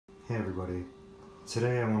Hey everybody,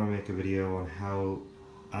 today I want to make a video on how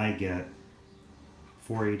I get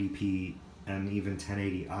 480p and even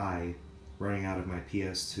 1080i running out of my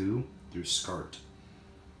PS2 through SCART.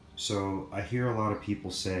 So I hear a lot of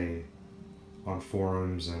people say on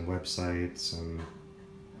forums and websites and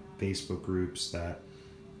Facebook groups that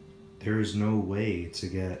there is no way to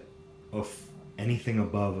get anything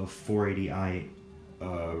above a 480i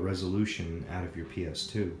resolution out of your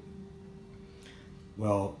PS2.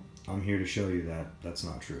 Well, I'm here to show you that that's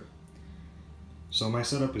not true. So my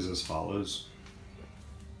setup is as follows.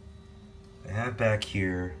 I have back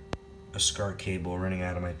here a SCART cable running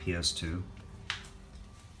out of my PS2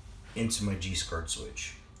 into my G-SCART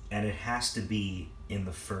switch, and it has to be in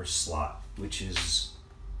the first slot, which is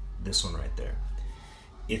this one right there.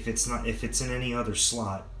 If it's in any other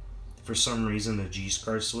slot, for some reason the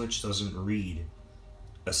G-SCART switch doesn't read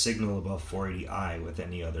a signal above 480i with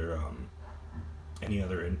any other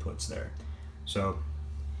inputs there. So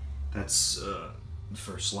that's the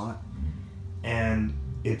first slot, and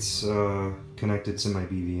it's connected to my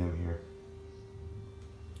BVM here.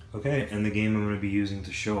 Okay, and the game I'm going to be using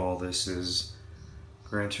to show all this is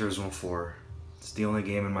Gran Turismo 4. It's the only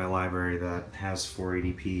game in my library that has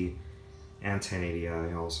 480p and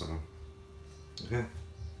 1080i also. Okay.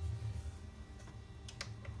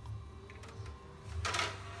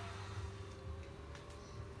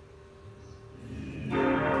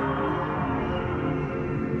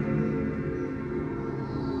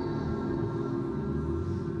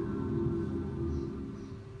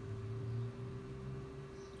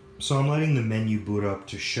 So I'm letting the menu boot up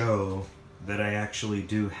to show that I actually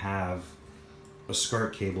do have a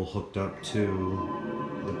SCART cable hooked up to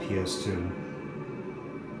the PS2.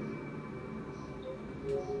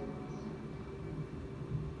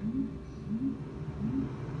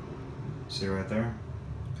 See right there?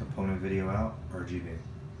 Component video out, RGB.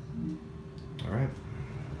 Alright.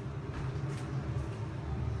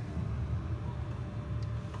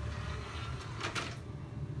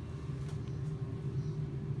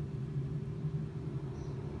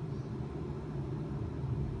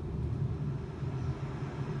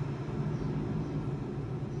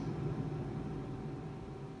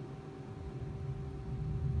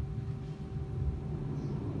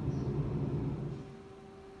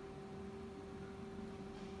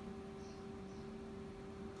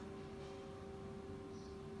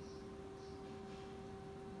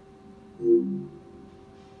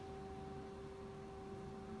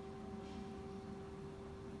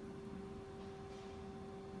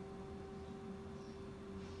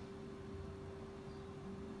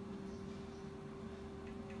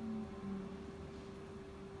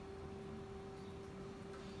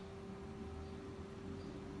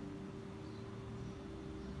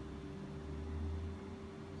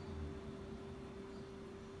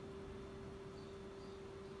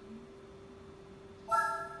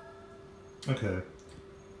 Okay,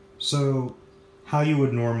 so how you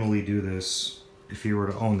would normally do this if you were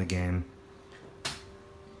to own the game.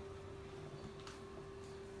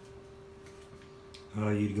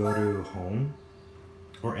 You'd go to Home,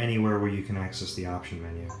 or anywhere where you can access the option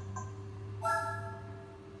menu.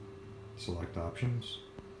 Select Options.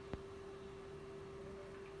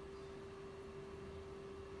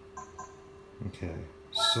 Okay,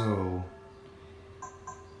 so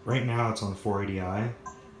right now it's on 480i,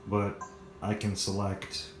 but I can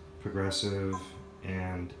select Progressive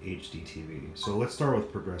and HD TV. So let's start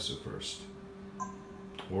with Progressive first.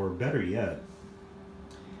 Or better yet,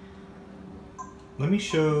 let me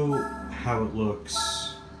show how it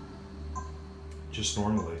looks just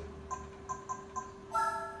normally.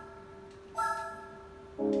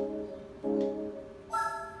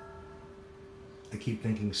 I keep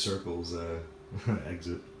thinking circles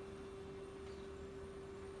exit.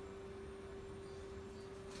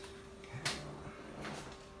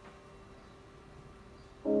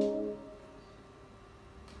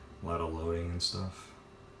 A lot of loading and stuff.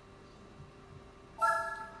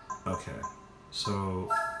 Okay, so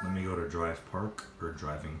let me go to Drive Park, or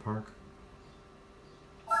Driving Park.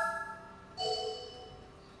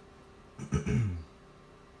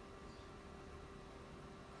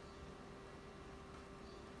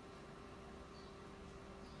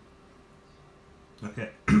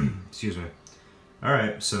 Okay, excuse me.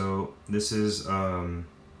 Alright, so this is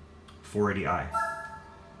 480i.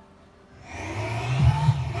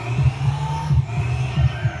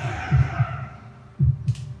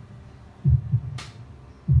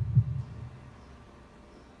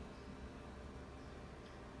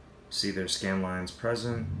 See there's scan lines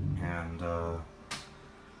present, and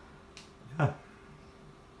yeah,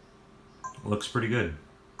 looks pretty good.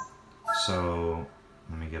 So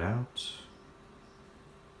Let me get out.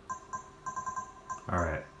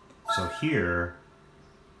 Alright, so here,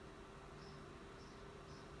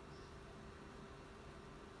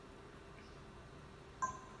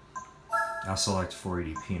 I'll select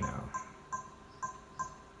 480p now.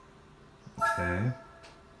 Okay.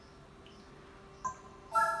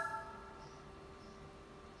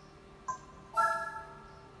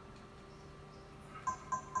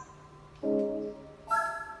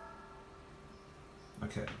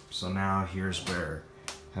 Okay, so now here's where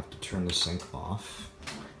I have to turn the sync off.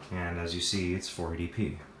 And as you see, it's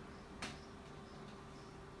 480p.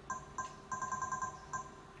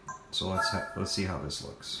 So let's see how this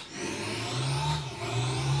looks.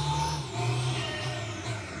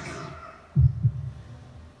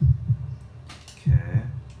 Okay,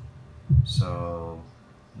 so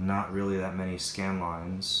not really that many scan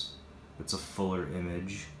lines. It's a fuller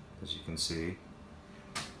image, as you can see.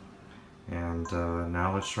 And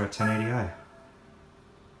now let's try 1080i.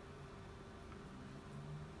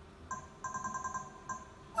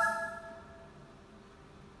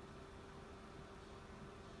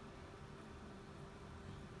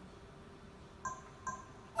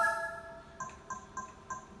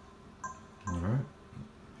 Alright,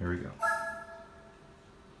 here we go.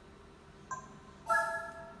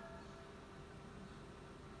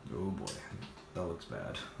 Oh boy, that looks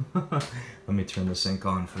bad. Let me turn the sync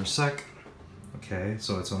on for a sec. Okay,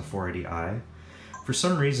 so it's on 480i. For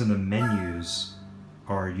some reason the menus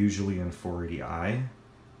are usually in 480i,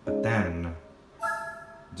 but then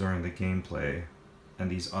during the gameplay and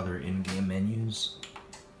these other in-game menus,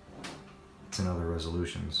 it's in other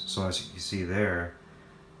resolutions. So as you can see there,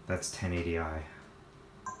 that's 1080i.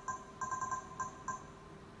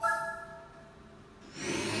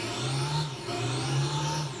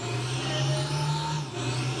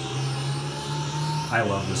 I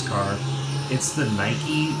love this car. It's the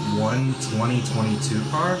Nike 1 2022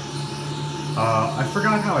 car. I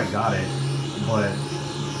forgot how I got it, but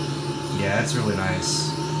yeah, it's really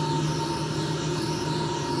nice.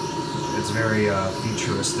 It's very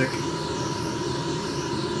futuristic.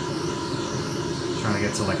 Trying to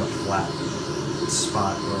get to like a flat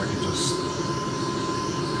spot where I can just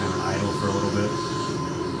kind of idle for a little bit.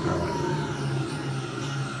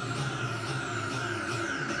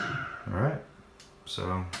 Alright,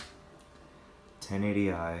 so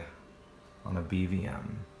 1080i on a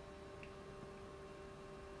BVM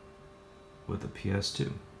with a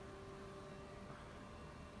PS2.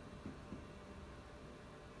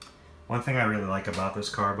 One thing I really like about this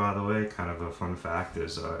car, by the way, kind of a fun fact,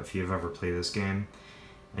 is if you've ever played this game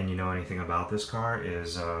and you know anything about this car,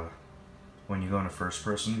 is when you go into first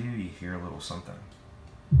person view, you hear a little something.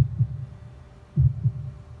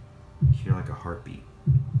 You hear like a heartbeat.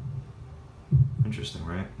 Interesting,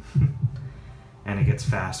 right? And it gets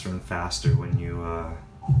faster and faster when you go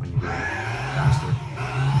faster.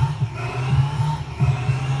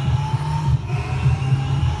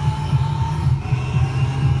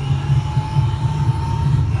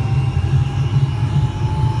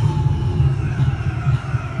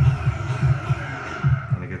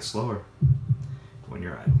 And it gets slower when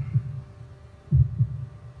you're idle.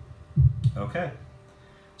 Okay,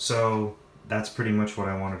 so that's pretty much what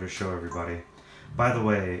I wanted to show everybody. By the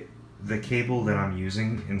way, the cable that I'm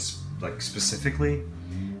using, specifically,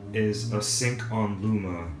 is a Sync on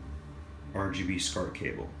Luma RGB SCART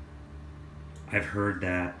cable. I've heard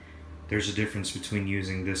that there's a difference between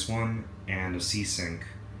using this one and a C-Sync.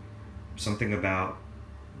 Something about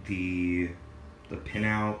the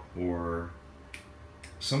pinout or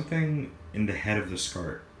something in the head of the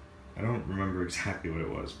SCART. I don't remember exactly what it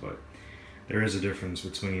was, but there is a difference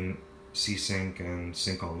between C-Sync and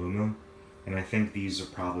Sync on Luma. And I think these will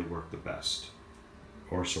probably work the best,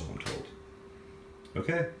 or so I'm told.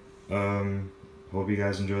 Okay, hope you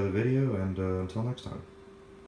guys enjoy the video, and until next time.